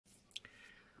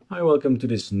Hi, welcome to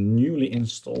this newly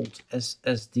installed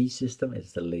SSD system.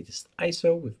 It's the latest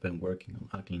ISO. We've been working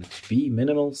on ArcoLinux-B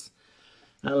minimals.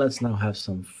 And let's now have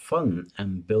some fun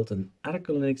and build an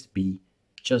ArcoLinux-B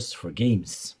just for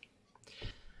games.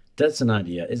 That's an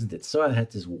idea, isn't it? So I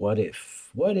had this what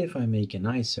if. What if I make an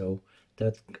ISO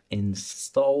that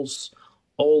installs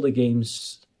all the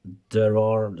games there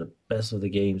are, the best of the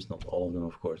games, not all of them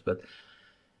of course, but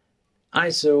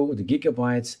ISO, the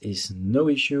gigabytes is no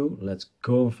issue. Let's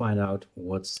go and find out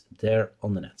what's there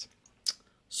on the net.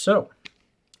 So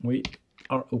we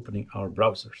are opening our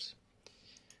browsers.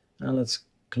 And let's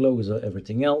close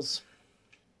everything else.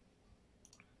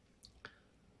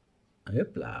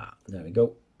 Hoopla, there we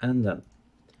go. And then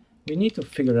we need to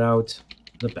figure out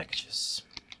the packages.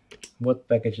 What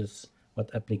packages,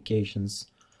 what applications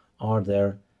are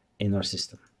there in our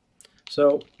system?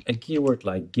 So a keyword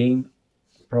like game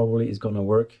probably is going to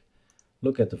work.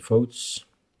 Look at the votes,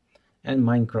 and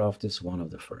Minecraft is one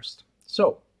of the first.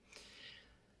 So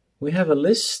we have a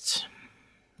list.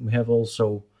 We have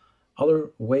also other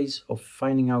ways of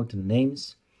finding out the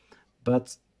names,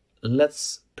 but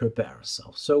let's prepare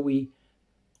ourselves. So we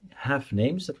have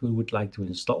names that we would like to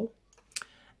install,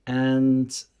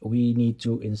 and we need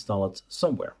to install it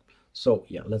somewhere. So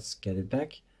yeah, let's get it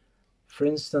back. For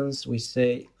instance, we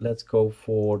say let's go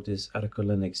for this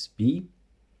ArcoLinux-B.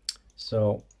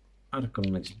 So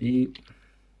ArcoLinux-B,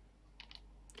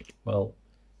 well,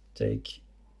 take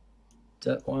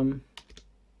that one,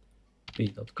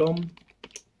 b.com.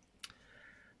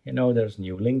 You know, there's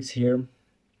new links here.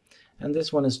 And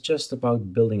this one is just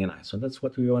about building an ISO. That's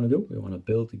what we want to do. We want to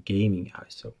build a gaming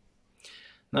ISO.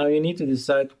 Now you need to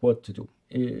decide what to do.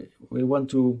 We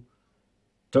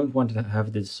don't want to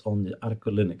have this on the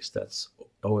ArcoLinux. That's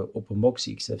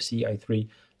OpenBox XFC i3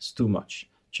 is too much.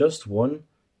 Just one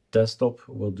desktop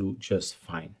will do just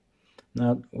fine.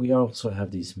 Now we also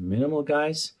have these minimal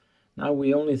guys. Now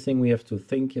the only thing we have to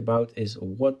think about is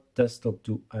what desktop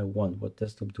do I want? What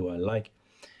desktop do I like?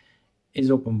 Is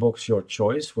OpenBox your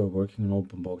choice? We're working on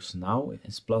OpenBox now.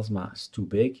 Its Plasma is too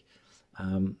big.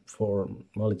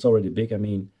 Well, it's already big, I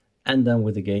mean, and then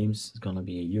with the games, it's gonna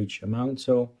be a huge amount.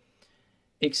 So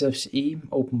XFCE,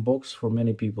 OpenBox, for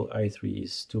many people, i3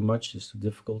 is too much, it's too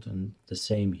difficult, and the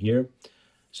same here.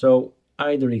 So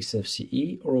either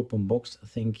XFCE or OpenBox, I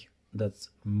think that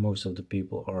most of the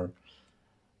people are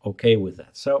okay with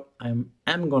that. So I'm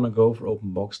gonna go for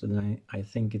OpenBox, and I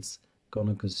think it's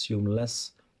gonna consume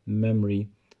less memory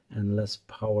and less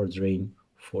power drain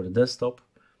for the desktop.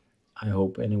 I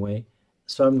hope anyway.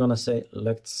 So I'm gonna say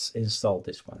let's install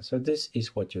this one. So this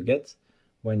is what you get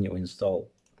when you install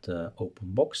the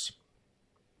OpenBox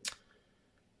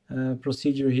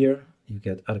procedure here. You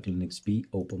get ArcoLinux-B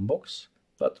OpenBox,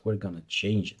 but we're gonna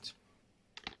change it.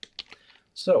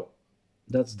 So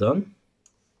that's done.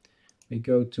 We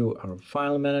go to our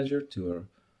file manager, to our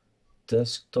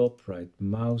desktop, right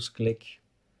mouse click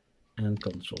and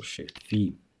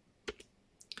Ctrl+Shift+V.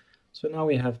 So now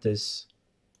we have this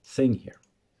thing here.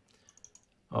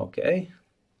 Okay,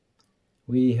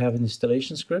 we have an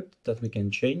installation script that we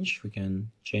can change. We can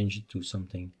change it to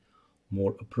something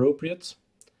more appropriate.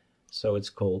 So it's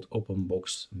called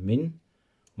OpenBox Min.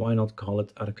 Why not call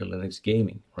it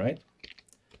ArcoLinux-Gaming, right?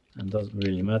 And doesn't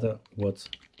really matter what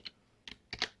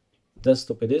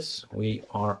desktop it is. We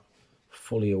are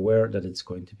fully aware that it's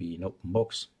going to be an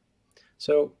OpenBox.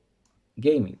 So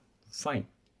gaming, fine.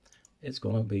 It's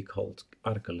gonna be called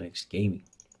ArcoLinux-Gaming.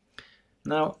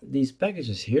 Now these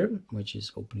packages here, which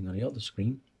is opening on the other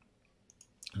screen,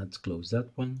 let's close that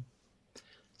one.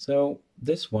 So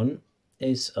this one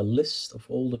is a list of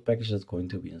all the packages that's going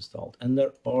to be installed, and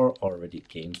there are already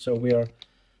games, so we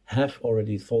have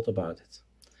already thought about it.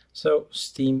 So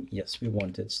Steam, yes, we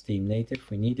wanted Steam native,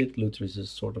 we need it. Looter is a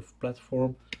sort of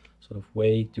platform, sort of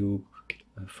way to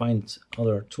find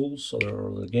other tools,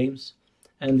 other games,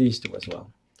 and these two as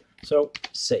well. So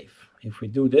save. If we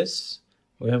do this,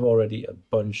 we have already a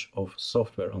bunch of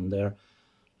software on there.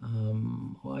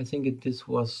 Well, I think this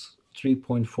was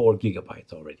 3.4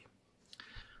 gigabyte already.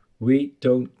 We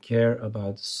don't care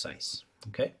about size,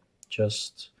 okay?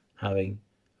 Just having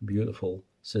a beautiful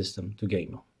system to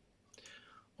game on.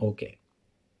 Okay,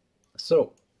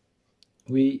 so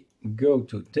we go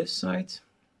to this site.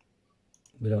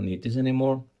 We don't need this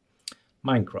anymore.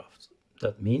 Minecraft,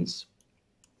 that means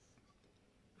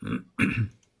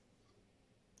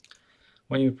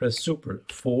when you press Super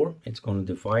 4, it's going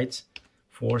to divide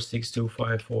 4, 6, 2,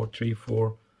 5, 4, 3,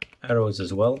 4 arrows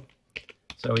as well.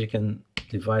 So you can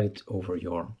divide it over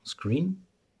your screen.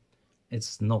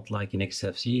 It's not like in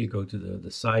XFC, you go to the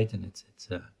site and it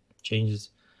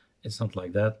changes. It's not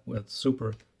like that. With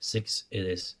Super 6, it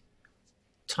is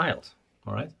tiled.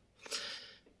 All right.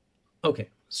 Okay,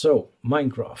 so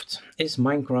Minecraft. Is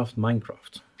Minecraft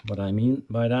Minecraft? What I mean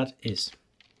by that is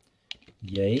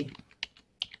yay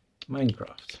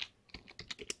Minecraft.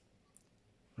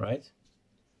 Right?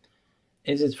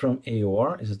 Is it from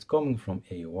AOR? Is it coming from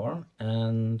AOR?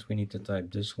 And we need to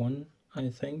type this one, I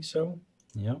think so.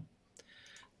 Yeah.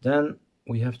 Then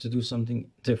we have to do something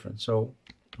different. So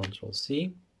Control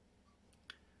C.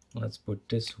 Let's put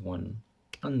this one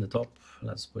on the top.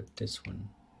 Let's put this one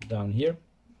down here.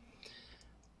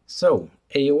 So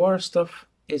AOR stuff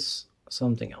is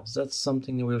something else. That's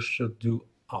something we should do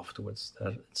afterwards.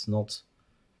 That it's not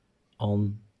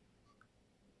on.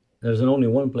 There's only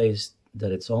one place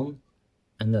that it's on,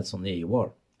 and that's on the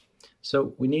AOR.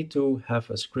 So we need to have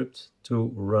a script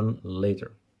to run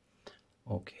later.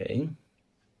 Okay,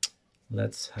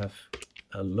 let's have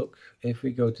a look. If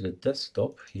we go to the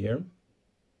desktop here,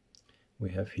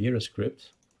 we have here a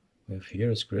script. We have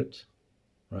here a script,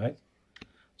 right?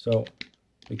 So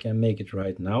we can make it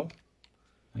right now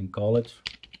and call it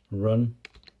run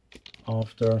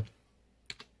after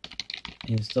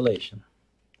installation.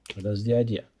 So that's the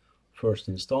idea. First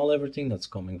install everything that's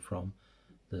coming from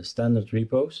the standard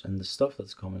repos, and the stuff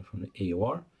that's coming from the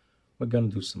AOR, we're going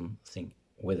to do something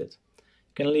with it.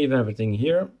 You can leave everything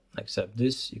here except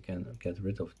this. You can get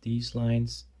rid of these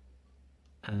lines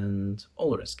and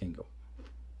all the rest can go.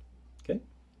 Okay,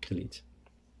 delete.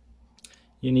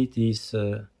 You need these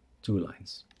 2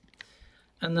 lines.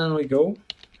 And then we go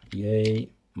yay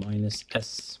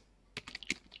 -s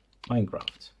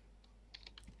Minecraft.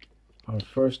 Our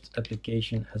first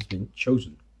application has been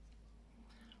chosen.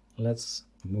 Let's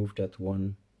move that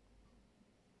one.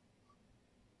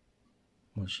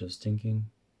 I was just thinking.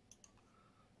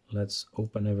 Let's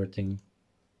open everything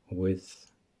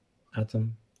with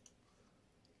Atom.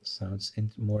 Sounds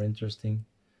more interesting.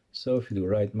 So if you do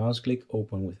right mouse click,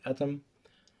 open with Atom,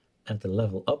 at the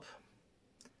level up,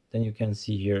 then you can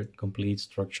see here complete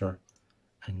structure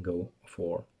and go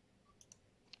for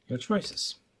your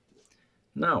choices.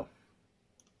 Now,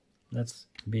 let's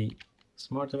be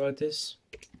smart about this.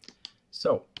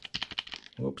 So,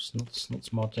 whoops, not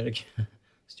smart, Eric.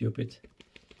 Stupid.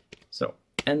 So,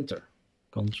 enter,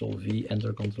 Control V,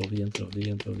 enter, Control V, Enter V,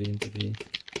 Enter V, Enter V.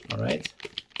 All right.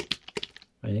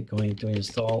 I'm going to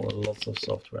install lots of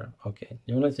software. Okay,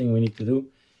 the only thing we need to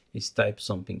do is type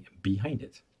something behind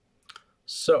it.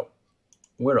 So,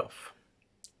 we're off.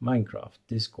 Minecraft,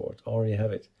 Discord, already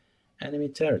have it. Enemy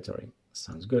territory,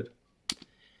 sounds good.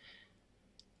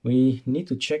 We need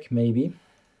to check maybe,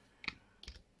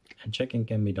 and checking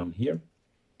can be done here.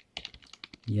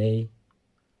 Yay,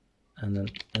 and then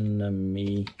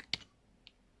enemy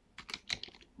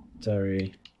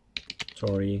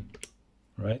territory,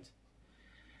 right?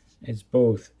 It's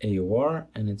both AOR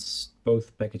and it's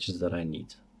both packages that I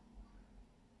need.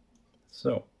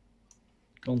 So,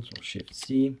 Control Shift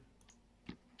C,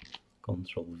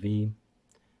 Control V,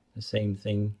 the same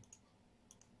thing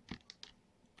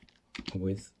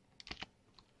with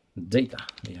data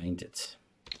behind it.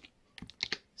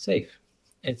 Save,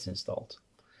 it's installed.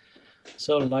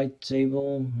 So light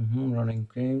table, running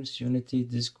games, Unity,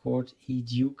 Discord,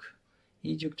 eDuke.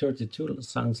 eDuke 32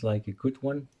 sounds like a good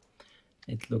one.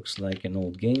 It looks like an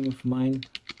old game of mine.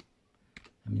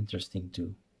 I'm interested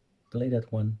to play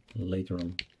that one later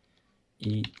on.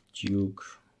 eDuke,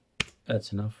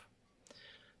 that's enough.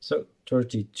 So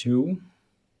 32,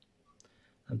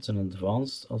 that's an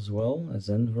advanced as well, as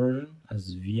N version,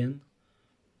 as VN.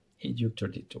 eDuke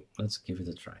 32, let's give it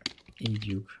a try.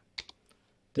 eDuke,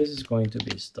 this is going to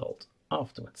be installed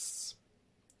afterwards.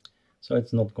 So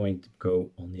it's not going to go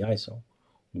on the ISO.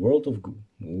 World of Goo,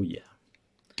 oh yeah,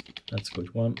 that's a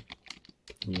good one.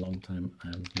 A long time I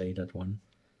haven't played that one.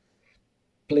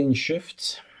 Plane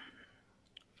Shift,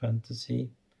 Fantasy,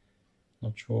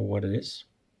 not sure what it is.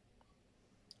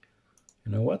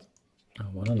 You know what? I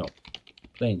want to know.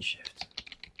 Plane Shift.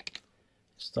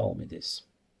 Install me this.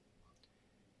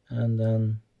 And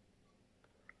then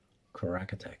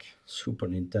Crack Attack. Super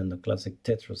Nintendo Classic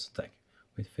Tetris Attack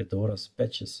with Fedora's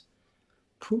patches.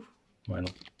 Poof, why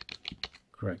not?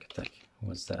 Crack Attack.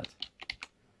 What's that?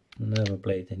 Never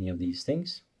played any of these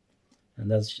things. And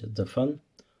that's just the fun.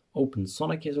 Open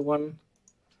Sonic is one.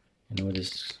 You know,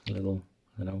 this little,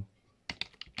 I don't know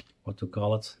what to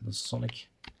call it, the Sonic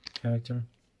character.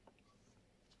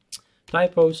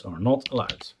 Typos are not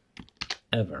allowed,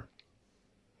 ever.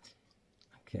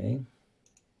 Okay.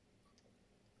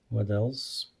 What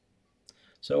else?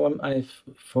 So I've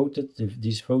voted, if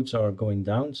these votes are going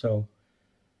down, so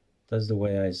that's the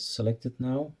way I select it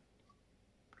now.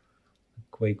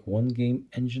 Quake 1 game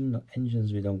engine, no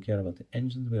engines, we don't care about the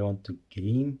engines, we want to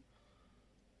game.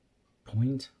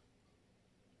 Point.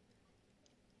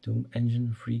 Doom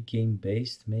engine, free game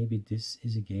based. Maybe this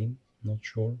is a game, not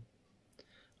sure.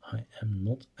 I am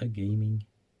not a gaming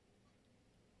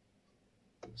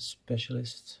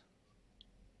specialist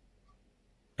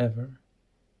ever.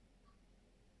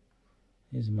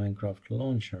 Is Minecraft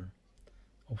launcher,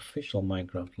 official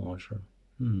Minecraft launcher.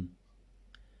 We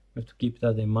have to keep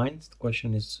that in mind. The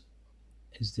question is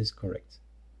this correct?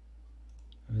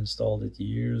 I installed it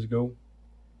years ago.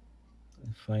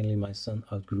 And finally my son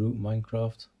outgrew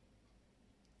Minecraft.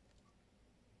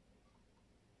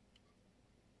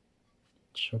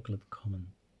 Chocolate common.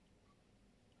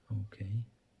 Okay.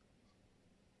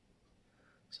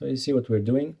 So you see what we're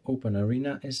doing. Open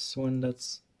Arena is one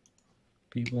that's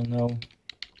people know.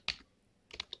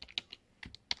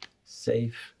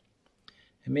 Save.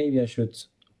 And maybe I should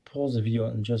pause the video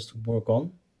and just work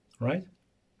on, right?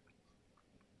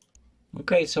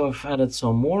 Okay, so I've added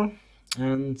some more,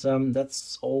 and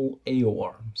that's all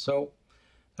AOR. So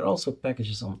there are also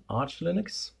packages on Arch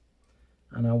Linux,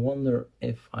 and I wonder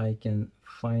if I can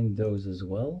find those as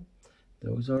well.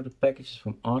 Those are the packages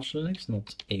from Arch Linux,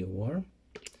 not AOR.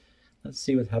 Let's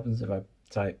see what happens if I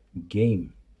type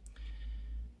game.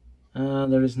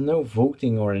 There is no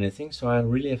voting or anything, so I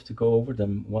really have to go over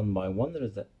them one by one. There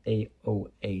is the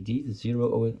AOAD, the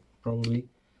 0 probably.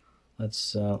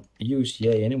 Let's use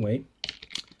yay anyway,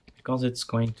 because it's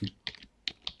going to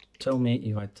tell me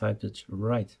if I typed it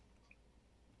right.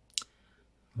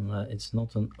 It's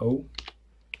not an O,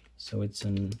 so it's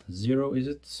an 0, is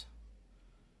it?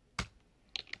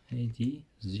 AD,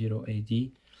 0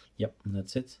 AD. Yep,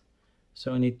 that's it.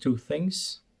 So I need two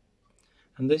things,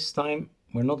 and this time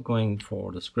we're not going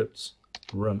for the scripts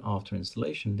run after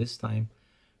installation. This time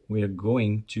we're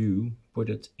going to put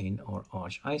it in our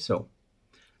Arch ISO.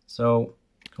 So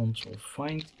Control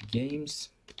find games,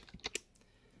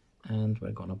 and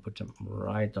we're gonna put them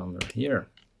right under here.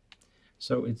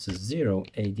 So it's a 0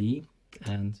 AD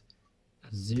and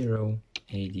a 0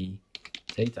 AD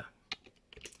data.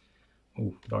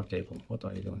 Oh, Darktable, what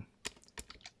are you doing?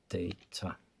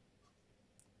 Data.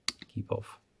 Keep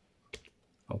off.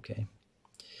 Okay.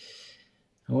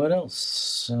 What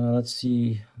else? Let's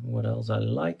see what else I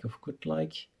like, of could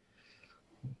like.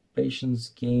 Patience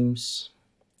games.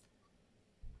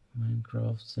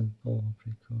 Minecraft, simple,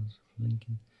 because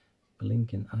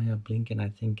Blinken. I have Blinken. I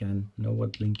think I know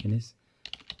what Blinken is.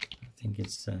 I think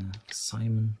it's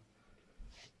Simon.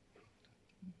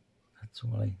 That's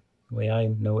the way I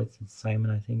know it. It's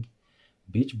Simon, I think.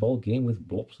 Beach ball game with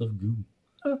blobs of goo.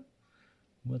 Huh.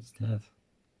 What's that?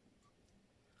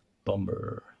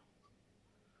 Bomber.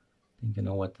 I think I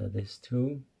know what that is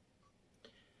too.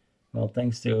 Well,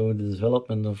 thanks to the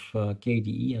development of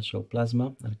KDE, so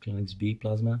Plasma, ArcoLinux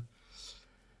Plasma,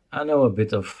 I know a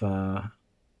bit of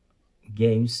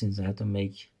games since I had to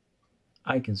make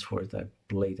icons for it. I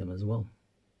played them as well.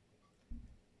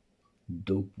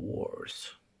 Dope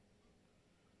Wars.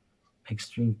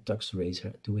 Extreme Tux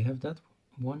Racer. Do we have that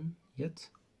one yet?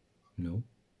 No.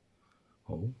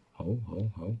 Oh.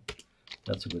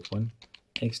 That's a good one.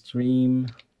 Extreme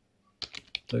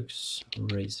Tux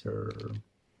Racer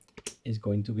is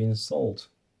going to be installed.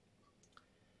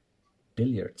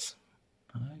 Billiards.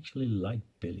 I actually like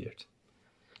billiard.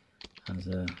 As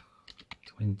a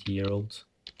 20-year-old,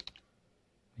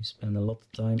 we spend a lot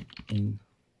of time in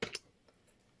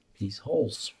these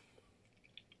holes.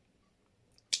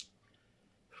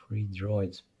 Free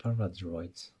droids,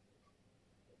 paradroids,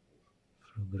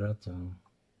 Frugrato,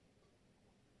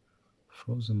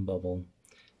 Frozen Bubble.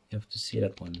 You have to see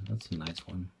that one. That's a nice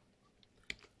one.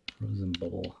 Frozen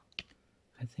Bubble.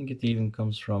 I think it even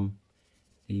comes from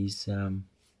these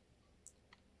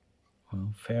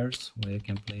fairs where you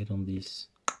can play it on these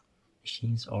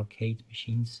machines, arcade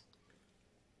machines.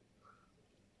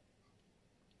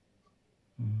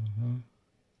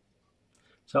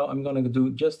 So I'm gonna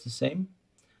do just the same.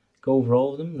 Go over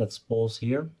all of them. Let's pause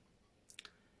here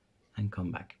and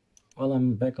come back. Well,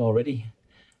 I'm back already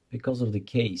because of the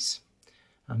case.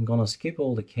 I'm gonna skip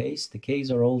all the case. The case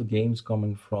are all the games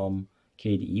coming from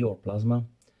KDE or Plasma.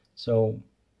 So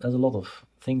there's a lot of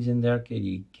things in there.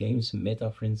 KDE games,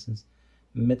 Meta for instance,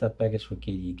 Meta package for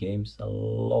KDE games, a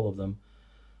lot of them.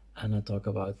 And I talk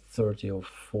about 30 or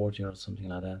 40 or something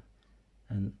like that.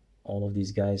 And all of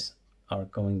these guys are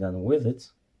coming down with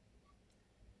it.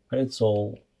 But it's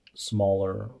all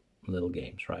smaller little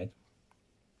games, right?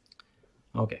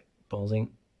 Okay,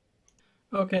 pausing.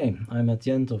 Okay, I'm at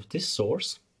the end of this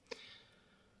source.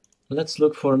 Let's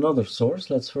look for another source.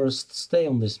 Let's first stay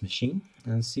on this machine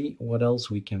and see what else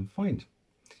we can find.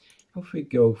 If we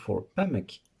go for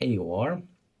PAMEC AOR,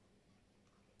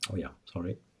 oh yeah,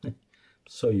 sorry,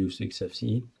 so use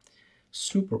XFCE,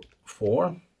 Super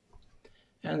 4,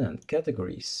 and then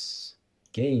categories,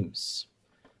 games.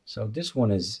 So this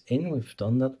one is in, we've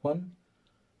done that one.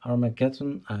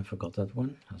 Armageddon, I forgot that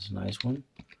one, that's a nice one.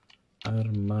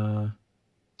 Armageddon,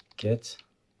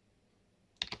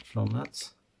 from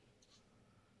that.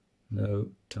 No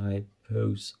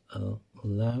typos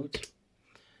allowed.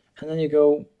 And then you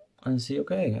go and see,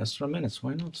 okay, Astra Menace,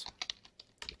 why not?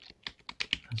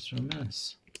 Astra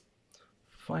Menace,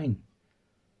 fine.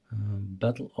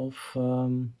 Battle of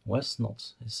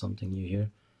Westnot is something you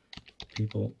hear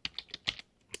people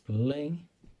playing.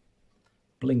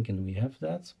 Blinken, we have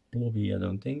that. Blobby, I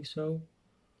don't think so.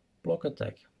 Block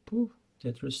attack, poof,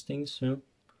 interesting. So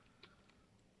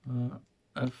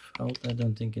F-Alt, I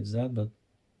don't think it's that, but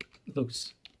it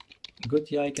looks good,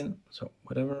 the icon. So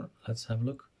whatever, let's have a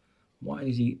look. Why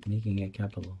is he making a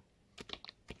capital?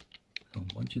 I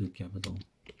don't want you to capital.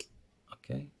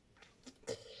 Okay.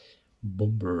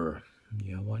 Bomber,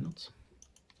 yeah, why not?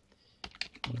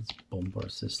 Let's bomber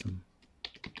system.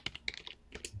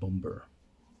 Bomber.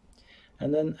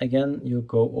 And then again, you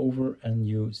go over and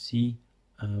you see,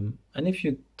 and if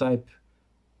you type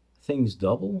things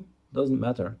double, doesn't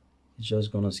matter. It's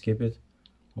just gonna skip it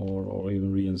or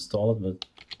even reinstall it, but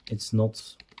it's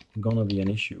not gonna be an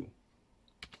issue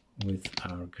with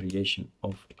our creation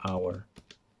of our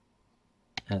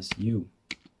SU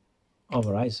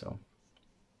over ISO.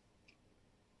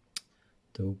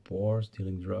 Dope wars,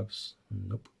 dealing drugs,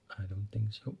 nope, I don't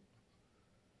think so.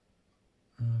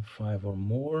 5 or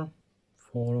more,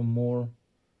 4 or more,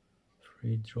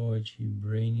 free droid,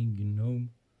 brainy,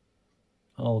 gnome,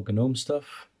 all gnome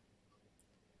stuff.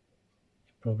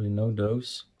 You probably know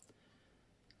those.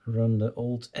 Run the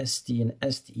old ST and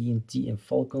ST and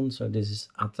Falcon, so this is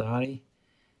Atari.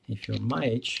 If you're my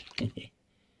age,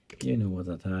 you know what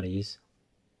Atari is.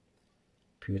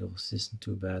 Beautiful system,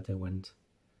 too bad they went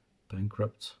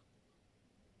bankrupt.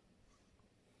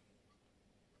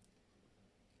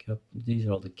 These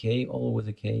are all the K, all with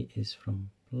the K is from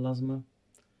Plasma.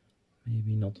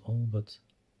 Maybe not all, but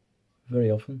very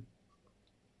often.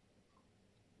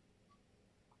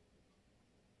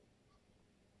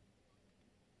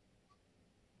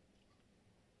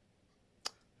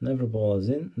 Never ball is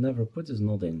in, never put is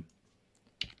not in.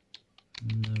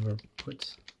 Never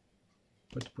put,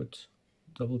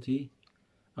 double T.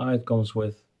 Ah, it comes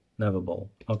with never ball.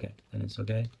 Okay, then it's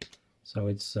okay. So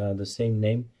it's the same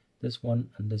name. This one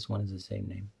and this one is the same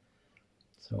name.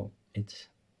 So it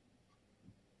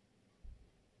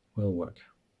will work.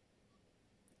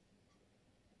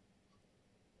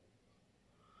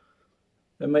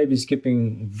 I may be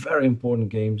skipping very important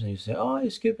games and you say, oh, you're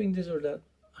skipping this or that.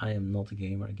 I am not a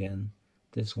gamer again.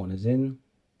 This one is in.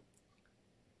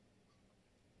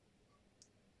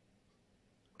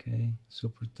 Okay,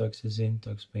 Super Tux is in,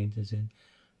 Tux Paint is in,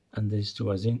 and these two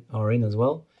are in as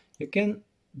well. You can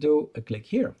do a click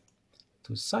here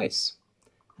to size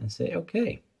and say,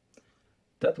 okay,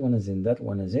 that one is in, that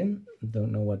one is in.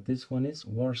 Don't know what this one is.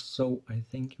 Warsaw, I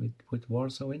think we put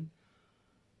Warsaw in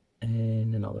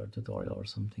another tutorial or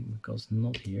something, because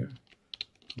not here.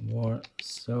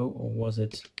 Warsaw, or was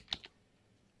it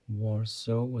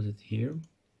Warsaw? Was it here?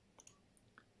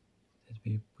 Did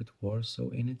we put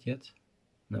Warsaw in it yet?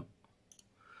 No,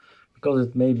 because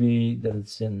it may be that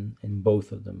it's in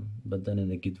both of them, but then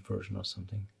in a Git version or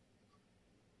something.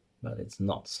 But it's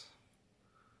not.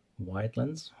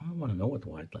 Whitelands, I want to know what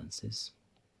Whitelands is.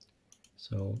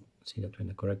 So see that we're in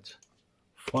the correct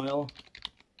file.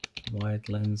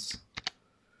 Whitelands.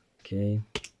 Okay.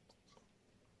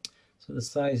 So the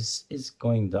size is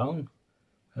going down.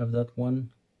 We have that one.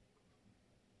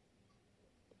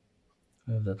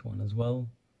 We have that one as well.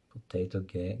 Potato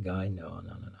guy. No.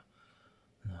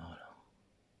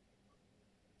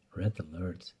 Red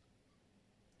alert.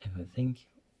 If I think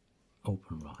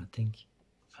open raw, I think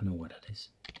I know what that is.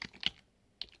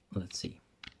 Let's see.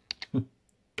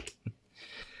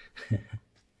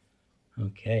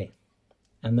 Okay.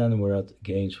 And then we're at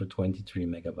games for 23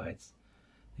 megabytes.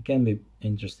 It can be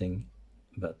interesting,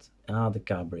 but the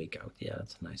car breakout. Yeah,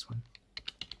 that's a nice one.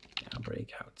 Car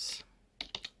breakouts.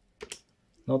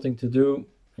 Nothing to do.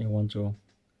 You want to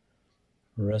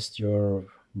rest your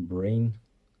brain,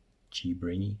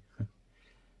 brainy.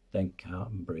 Then car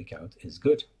breakout is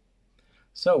good.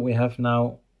 So we have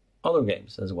now other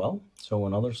games as well. So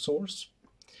another source.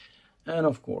 And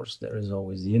of course, there is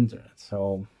always the internet.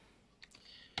 So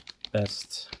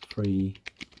best free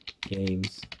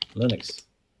games Linux.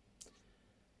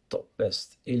 Top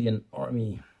best Alien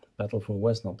Army. Battle for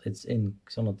Westnot. It's in.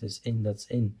 Xonot is in. That's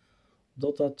in.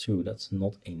 Dota 2. That's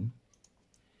not in.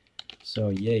 So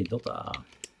yay, Dota.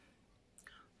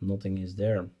 nothing is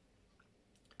there.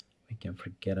 We can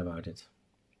forget about it.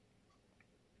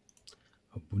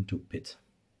 Ubuntu bit.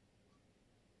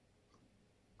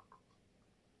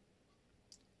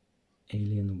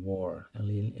 Alien War,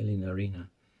 Alien Arena.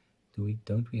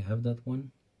 Don't we have that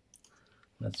one?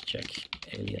 Let's check.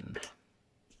 Alien.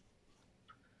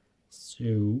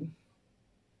 So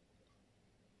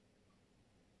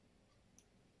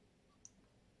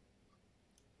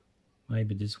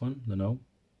maybe this one, don't know.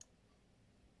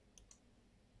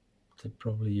 They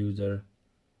probably use their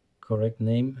correct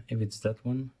name if it's that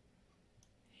one.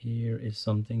 Here is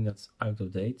something that's out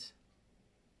of date.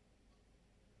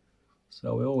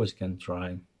 So we always can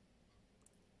try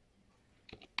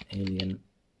Alien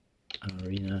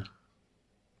Arena.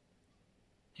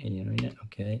 Alien Arena,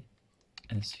 okay.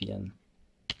 SVN.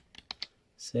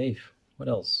 Save. What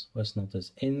else? Westnot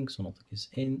is in, Xonotic is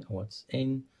in, what's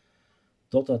in?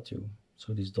 Dota 2.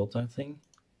 So this Dota thing.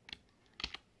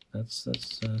 That's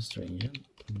strange. Yeah?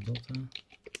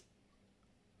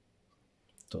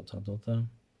 Dota.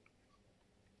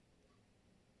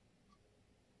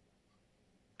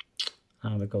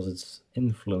 Because it's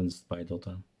influenced by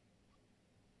Dota.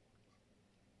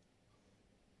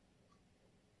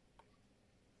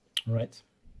 All right.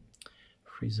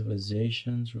 Free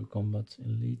civilizations, Rule Combat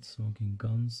Elite, Smoking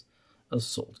Guns,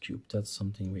 Assault Cube. That's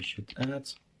something we should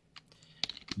add.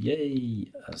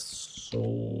 Yay,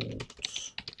 Assault.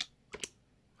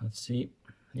 Let's see.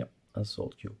 Yep,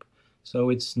 Assault Cube. So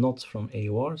it's not from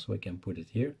AOR, so we can put it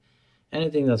here.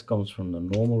 Anything that comes from the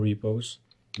normal repos,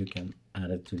 you can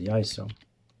add it to the ISO.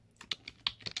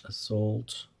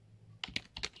 Assault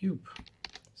Cube.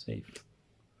 Save.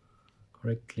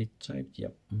 Correctly typed.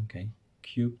 Yep. Okay.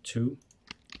 Cube 2.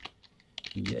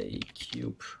 Yay,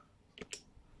 Cube.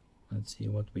 Let's see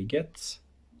what we get.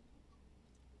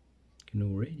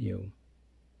 GNU Radio.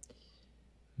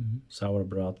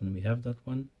 Sauerbraten, we have that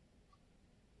one.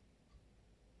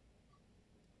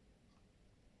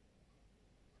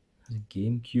 The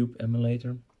GameCube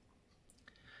emulator.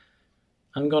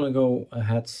 I'm gonna go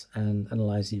ahead and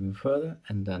analyze even further,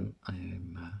 and then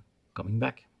I'm coming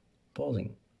back.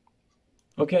 Pausing.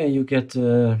 Okay, you get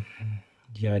the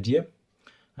idea.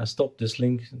 I stopped this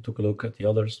link and took a look at the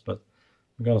others, but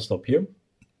I'm gonna stop here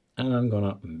and I'm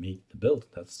gonna make the build.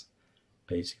 That's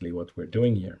basically what we're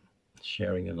doing here,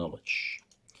 sharing the knowledge.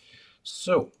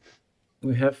 So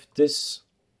we have this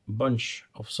bunch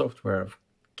of software of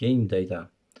game data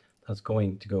that's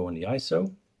going to go on the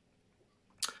ISO.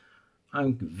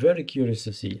 I'm very curious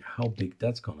to see how big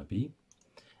that's gonna be.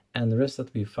 And the rest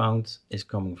that we found is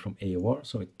coming from AOR,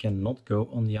 so it cannot go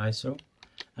on the ISO,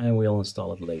 and we'll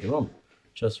install it later on.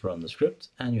 Just run the script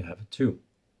and you have it too.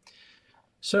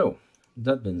 So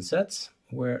that being said,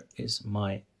 where is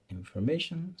my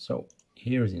information? So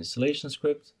here is the installation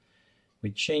script.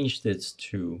 We changed it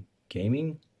to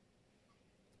gaming,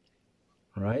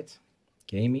 right?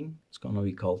 Gaming. It's gonna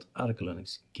be called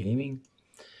ArcoLinux-Gaming.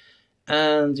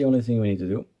 And the only thing we need to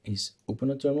do is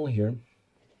open a terminal here,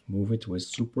 move it with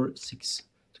Super 6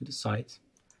 to the side,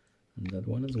 and that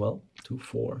one as well to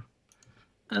 4,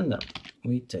 and then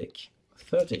we take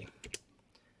 30,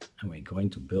 and we're going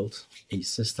to build a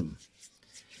system.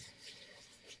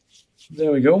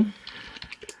 There we go.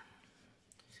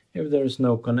 If there is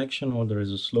no connection, or there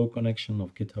is a slow connection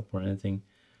of GitHub or anything,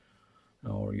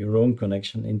 or your own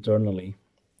connection internally,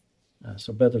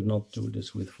 so better not do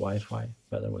this with Wi-Fi,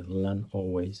 better with LAN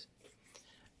always.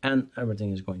 And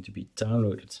everything is going to be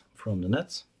downloaded from the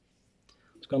net.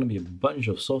 It's going to be a bunch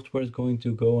of software going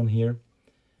to go on here.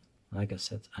 Like I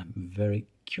said, I'm very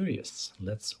curious.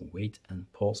 Let's wait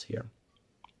and pause here.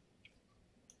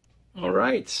 All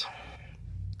right.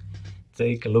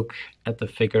 Take a look at the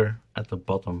figure at the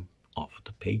bottom of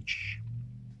the page.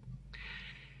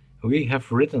 We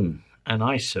have written an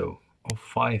ISO of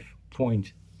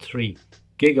 5.3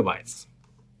 gigabytes.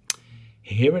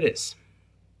 Here it is.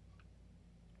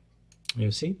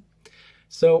 You see?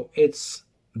 So it's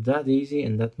that easy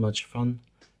and that much fun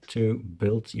to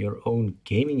build your own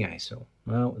gaming ISO.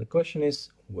 Now the question is,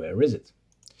 where is it?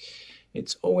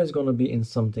 It's always going to be in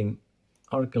something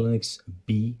ArcoLinux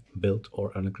B build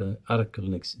or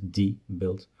ArcoLinux D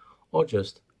build or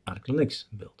just ArcoLinux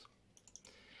build.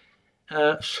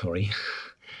 Sorry.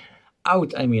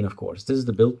 Out, I mean, of course. This is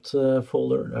the build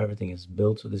folder. Everything is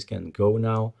built, so this can go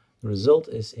now. The result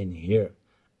is in here.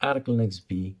 ArcoLinux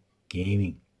B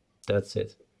Gaming. That's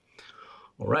it.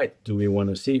 All right. Do we want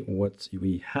to see what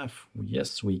we have?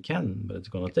 Yes, we can, but it's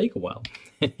going to take a while.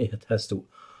 It has to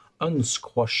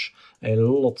unsquash a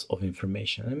lot of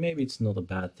information, and maybe it's not a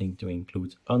bad thing to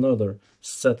include another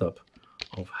setup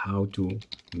of how to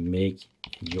make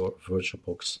your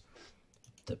VirtualBox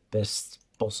the best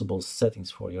possible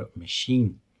settings for your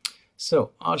machine.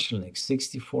 So ArcoLinux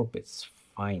 64 bits,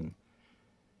 fine.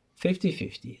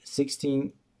 5050,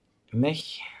 16 meg,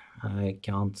 I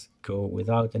can't go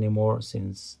without anymore,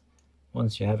 since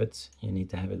once you have it, you need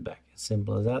to have it back.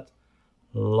 Simple as that.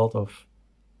 A lot of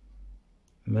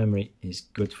memory is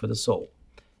good for the soul.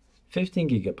 15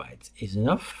 gigabytes is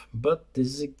enough, but this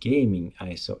is a gaming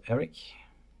ISO, Eric.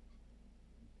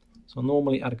 So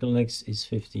normally ArcoLinux is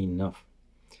 15 enough.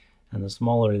 And the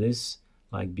smaller it is,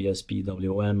 like BSP,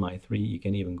 WM, i3, you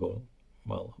can even go,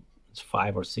 well, it's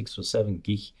 5 or 6 or 7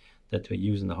 gig that we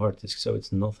use in the hard disk, so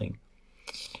it's nothing.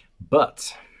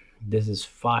 But this is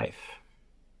 5.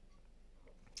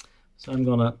 So I'm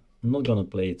not gonna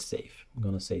play it safe. I'm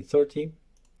gonna say 30.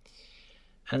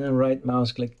 And then right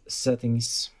mouse click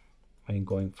settings. I'm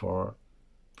going for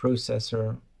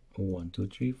processor 1, 2,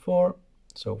 3, 4.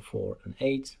 So 4 and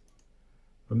 8.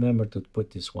 Remember to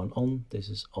put this one on. This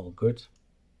is all good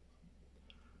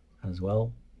as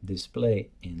well. Display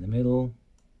in the middle.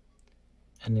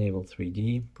 Enable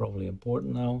 3D, probably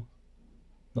important now.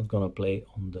 Not gonna play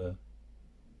on the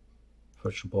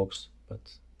VirtualBox, but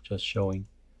just showing.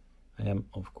 I am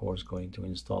of course going to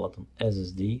install it on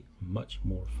SSD, much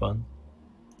more fun.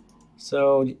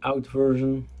 So the out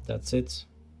version, that's it.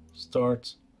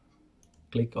 Start,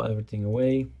 click everything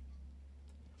away,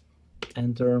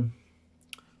 enter,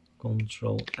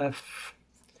 Control F,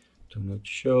 do not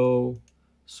show,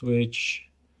 switch,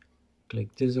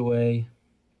 click this away,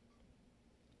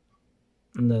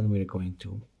 and then we're going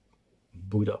to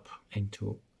boot up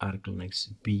into ArcoLinux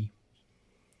B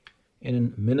in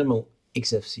a minimal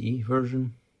XFCE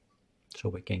version, so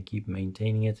we can keep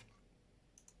maintaining it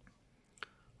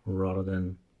rather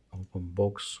than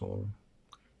OpenBox or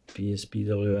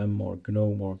PSPWM or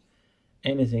GNOME or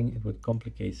anything. It would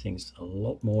complicate things a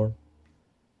lot more,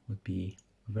 would be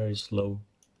very slow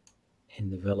in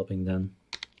developing then.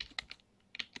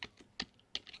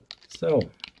 So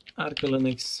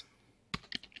ArcoLinux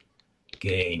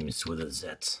Games with a Z.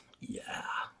 Yeah,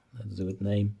 let's do it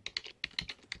name.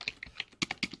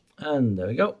 And there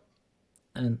we go.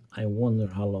 And I wonder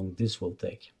how long this will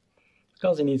take,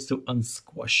 because it needs to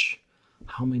unsquash.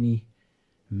 How many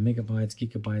megabytes,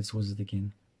 gigabytes was it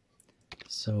again?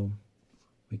 So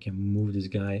we can move this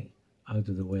guy out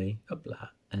of the way, upla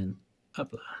and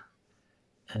upla.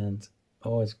 And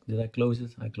oh, did I close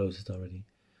it? I closed it already.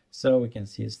 So we can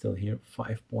see it's still here,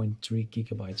 5.3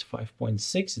 gigabytes,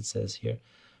 5.6 it says here.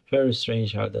 Very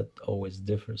strange how that always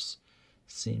differs,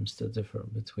 seems to differ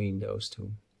between those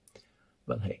two.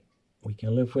 But hey, we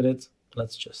can live with it.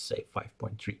 Let's just say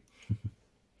 5.3.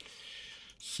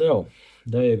 So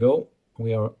there you go.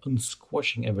 We are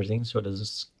unsquashing everything. So this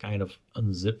is kind of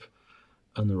unzip,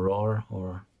 unrar,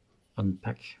 or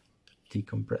unpack,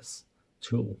 decompress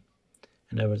tool.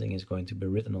 And everything is going to be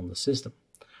written on the system.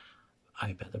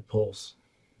 I better pause.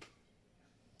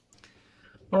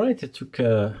 All right, it took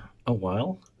a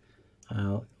while.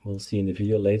 We'll see in the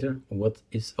video later what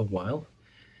is a while.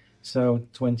 So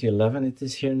 2011 it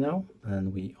is here now,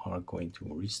 and we are going to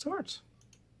restart.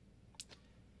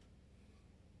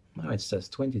 Now it says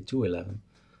 2211,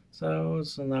 so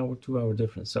it's an hour, 2 hour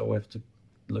difference, so we have to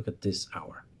look at this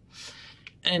hour.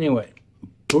 Anyway,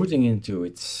 booting into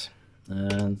it,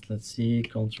 and let's see,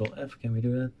 Control F, can we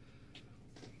do that?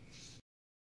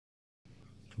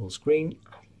 Full screen.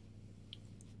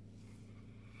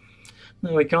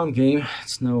 No, I can't game.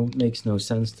 Makes no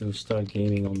sense to start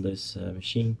gaming on this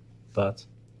machine, but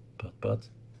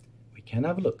we can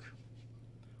have a look.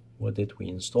 What did we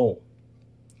install?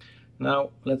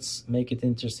 Now let's make it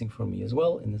interesting for me as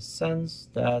well, in the sense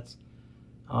that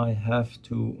I have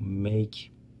to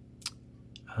make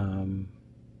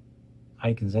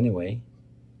icons anyway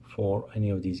for any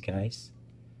of these guys.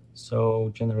 So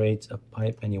generate a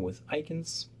pipe menu with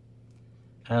icons,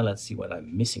 and let's see what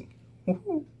I'm missing.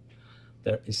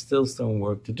 There is still some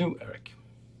work to do, Eric.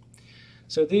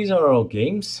 So these are all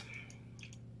games.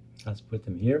 Let's put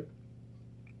them here.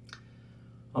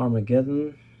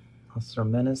 Armageddon, Astra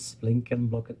Menace, Blinken,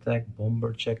 Block Attack,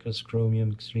 Bomber, Checkers,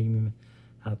 Chromium, Extreme,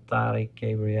 Atari,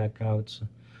 Cabriac out.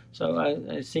 So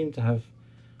I seem to have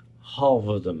half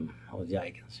of them, of the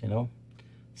icons, you know.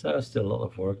 So still a lot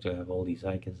of work to have all these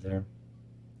icons there.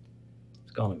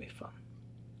 It's gonna be fun.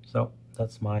 So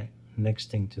that's my next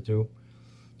thing to do,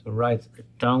 to write it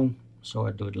down, so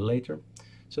I do it later.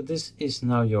 So this is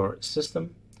now your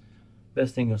system.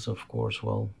 Best thing is, of course,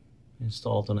 well,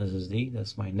 installed on SSD.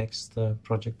 That's my next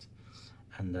project.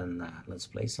 And then let's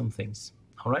play some things.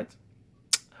 All right,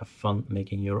 have fun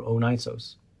making your own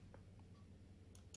ISOs.